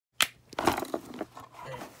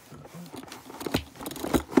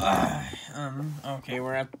Okay,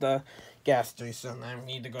 we're at the gas station. I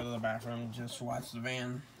need to go to the bathroom. Just watch the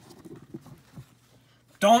van.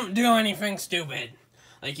 Don't do anything stupid,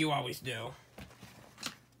 like you always do.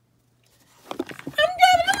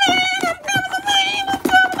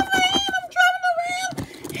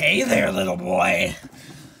 Hey there, little boy.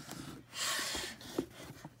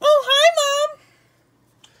 Oh, hi,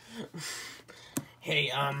 Mom.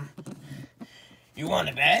 Hey, you want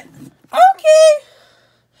to bet? Okay.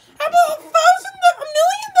 How about $1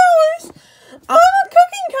 million on a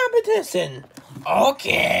cooking competition?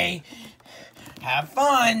 Okay. Have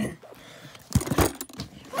fun.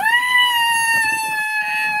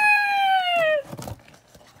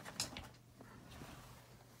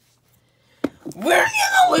 We're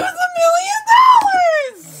gonna lose $1 million!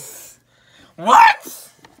 What?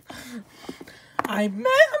 I bet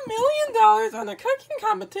 $1 million on a cooking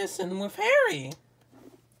competition with Harry.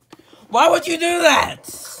 Why would you do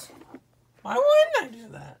that? Why wouldn't I do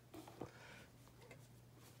that?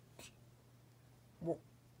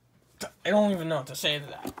 I don't even know what to say to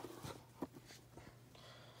that.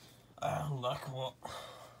 Look, well...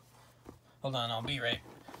 Hold on, I'll be right...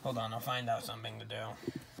 Hold on, I'll find out something to do.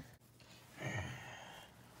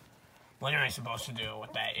 What am I supposed to do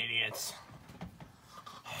with that idiot?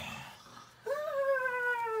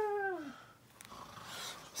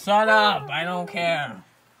 Shut up, I don't care.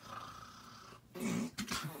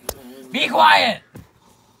 Be quiet!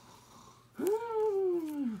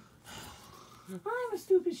 I'm a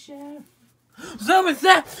stupid chef. Stupid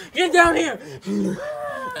chef! Get down here!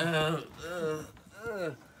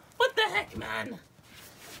 What the heck, man?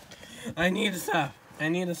 I need a chef. I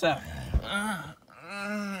need a chef.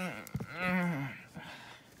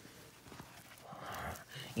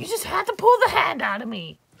 You just had to pull the hand out of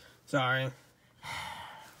me. Sorry.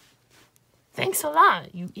 Thanks a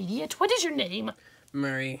lot, you idiot. What is your name?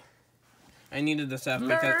 Murray. I needed the chef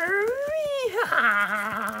because... Murray.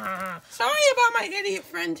 Sorry about my idiot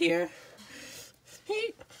friend here.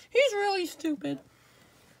 He's really stupid.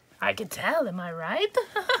 I can tell, am I right?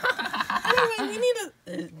 Anyway, we need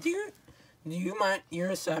a... do you mind...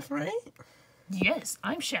 You're a chef, right? Yes,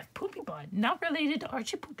 I'm Chef Poopy Butt, not related to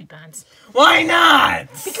Archie Poopy Pants. Why not?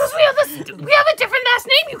 Because we have a different last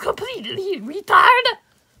name, you completely retard.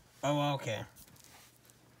 Oh, okay.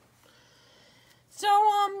 So,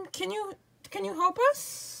 can you help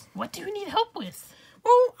us? What do you need help with?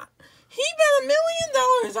 Well, he bet $1 million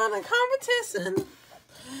on a competition,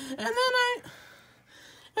 and then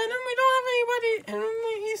we don't have anybody, and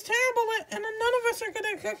he's terrible at, and then none of us are good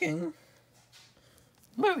at cooking.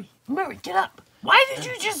 Murray, get up. Why did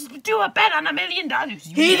you just do a bet on $1 million?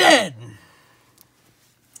 He did!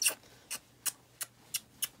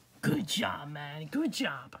 Good job, man. Good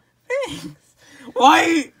job. Thanks.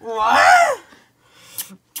 Why? What?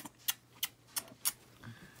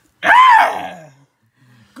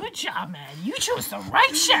 Good job, man. You chose the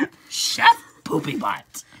right chef. Chef Poopy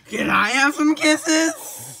Butt. Can I have some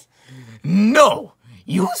kisses? No.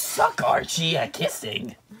 You suck, Archie, at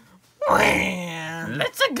kissing. Man.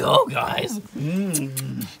 Let's go, guys.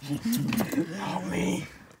 Help me.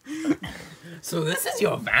 So this is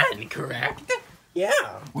your van, correct? Yeah.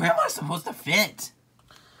 Where am I supposed to fit?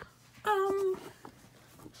 In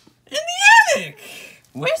the attic.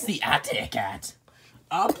 Where's the attic at?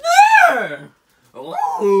 Up there. You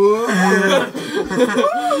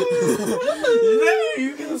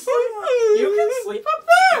can sleep up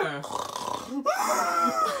there.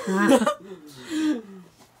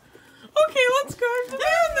 Okay, let's go to the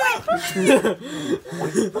van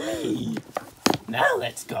now. Now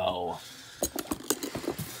let's go.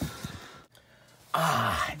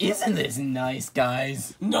 Ah, isn't this nice,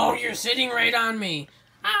 guys? No, you're sitting right on me.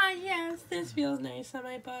 Ah, yes, this feels nice on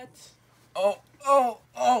my butt. Oh,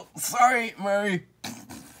 sorry, Murray.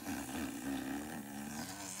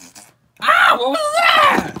 Ah, what was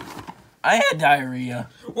that? I had diarrhea.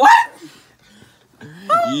 What?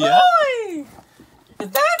 Oh, Yep. boy.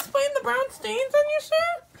 Does that explain the brown stains on your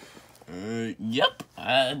shirt? Yep.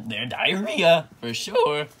 They're diarrhea, for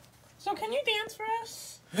sure. So can you dance for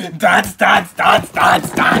us? Dance.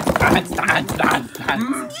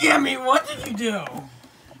 Jimmy, what did you do?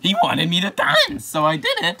 He wanted me to dance, so I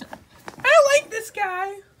did it. I like this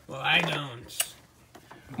guy. Well, I don't.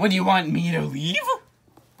 What, do you want me to leave?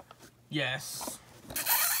 Yes.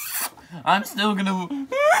 I'm still gonna... Come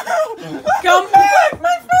back!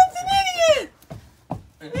 My friend's an idiot!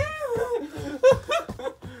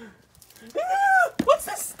 What's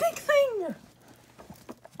this stick thing?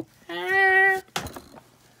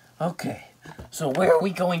 Okay, so where are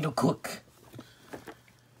we going to cook?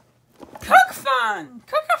 Cook-a-fun!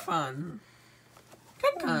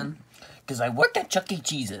 cook on? Because I work at Chuck E.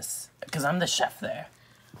 Cheese's. Because I'm the chef there.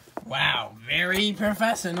 Wow, very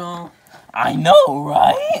professional. I know,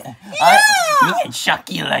 right? Yeah! Me and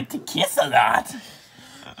Chucky like to kiss a lot.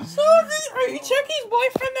 So, are you Chucky's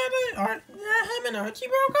boyfriend that him and Archie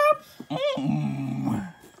broke up?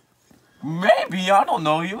 Maybe, I don't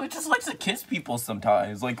know. He just likes to kiss people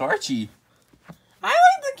sometimes, like Archie. I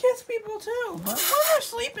like to kiss people too, but when they're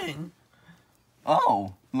sleeping.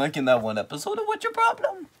 Oh, like in that one episode of What's Your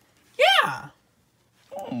Problem? Yeah.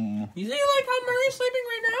 You see like how Murray's sleeping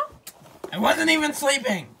right now? I wasn't even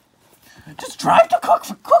sleeping. Just drive to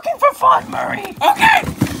cooking for fun, Murray. Okay.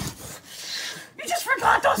 You just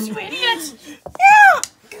forgot those, you idiot. Yeah.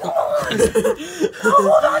 Come on.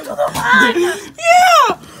 Hold on to the line.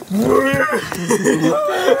 Yeah.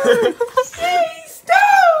 Hey,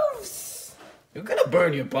 stoves. You're gonna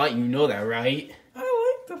burn your butt, you know that, right? I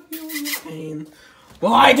like the feeling of pain.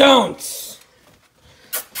 Well, I don't.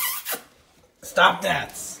 Stop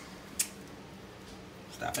that.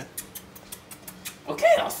 Stop it.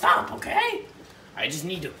 Okay, I'll stop, okay? I just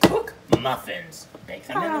need to cook muffins. Bake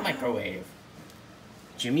them in the microwave.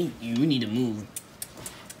 Jimmy, you need to move.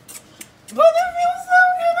 But it feels so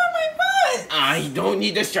good on my butt. I don't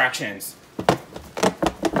need distractions.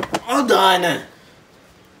 All done.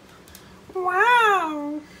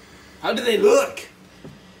 Wow. How do they look?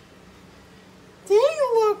 They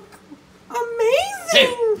look amazing.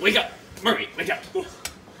 Hey, wake up. Murray, wake up.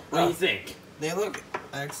 What do you think? They look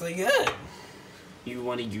actually good. You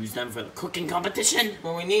want to use them for the cooking competition?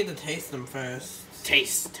 Well, we need to taste them first.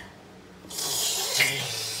 Taste.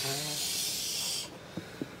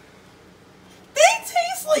 They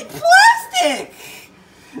taste like plastic!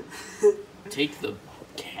 Take the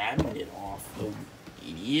cabinet off, though,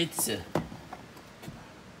 idiots. If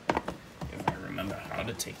I remember how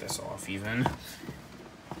to take this off, even.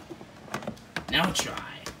 Now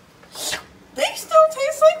try. They still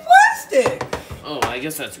taste like plastic! Oh, I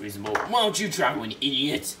guess that's reasonable. Why don't you try one,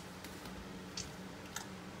 idiot?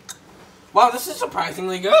 Wow, this is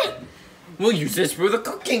surprisingly good. We'll use this for the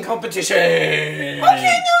cooking competition. Okay, now can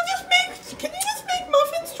you just make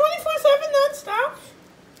muffins 24/7 non-stop?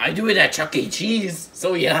 I do it at Chuck E. Cheese,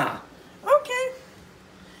 so yeah. Okay.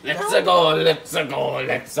 Let's go, let's go,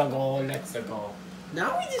 let's go, let's go.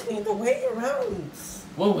 Now we just need to wait around.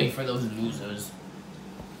 We'll wait for those losers.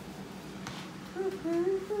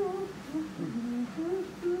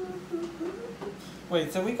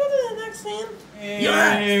 Wait, so we go to the next stand?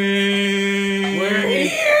 Yes! We're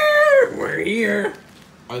here! We're here!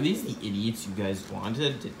 Are these the idiots you guys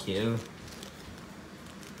wanted to kill?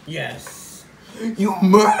 Yes. You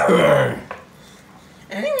murderer!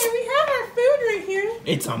 Anyway, we have our food right here.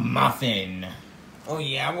 It's a muffin. Oh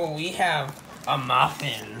yeah, well we have a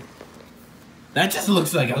muffin. That just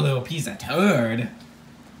looks like a little piece of turd.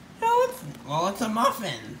 No, it's a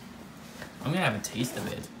muffin. I'm gonna have a taste of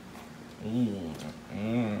it.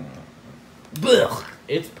 Blech.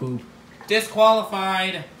 It's poop.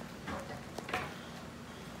 Disqualified.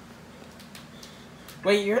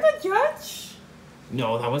 Wait, you're the judge?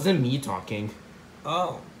 No, that wasn't me talking.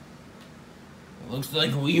 Oh. Looks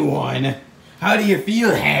like we won. How do you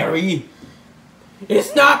feel, Harry?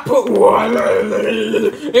 It's not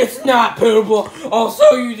It's not poopable. I'll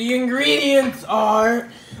show you the ingredients are.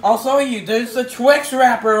 I'll show you. There's a Twix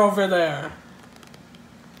wrapper over there.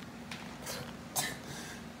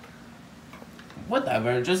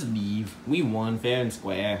 Whatever, just leave. We won fair and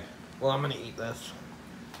square. Well, I'm gonna eat this.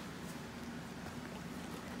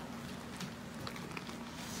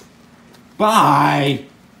 Bye!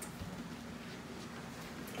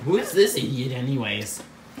 Who is this idiot anyways?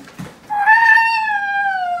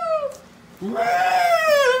 And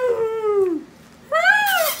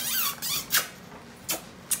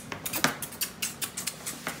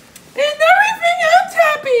everything else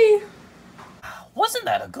happy! Wasn't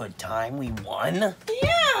that a good time? We won?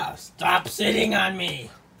 Yeah! Stop sitting on me!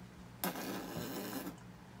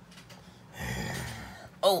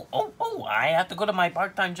 Oh, I have to go to my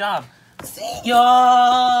part-time job. See ya!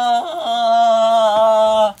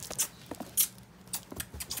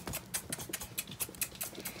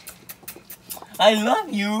 I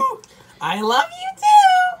love you! I love you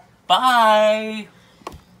too! Bye!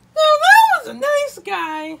 No, that was a nice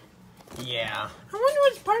guy. Yeah. I wonder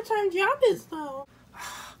what his part-time job is, though.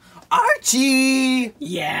 Archie!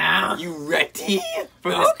 Yeah? You ready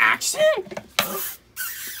for this action?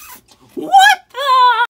 What?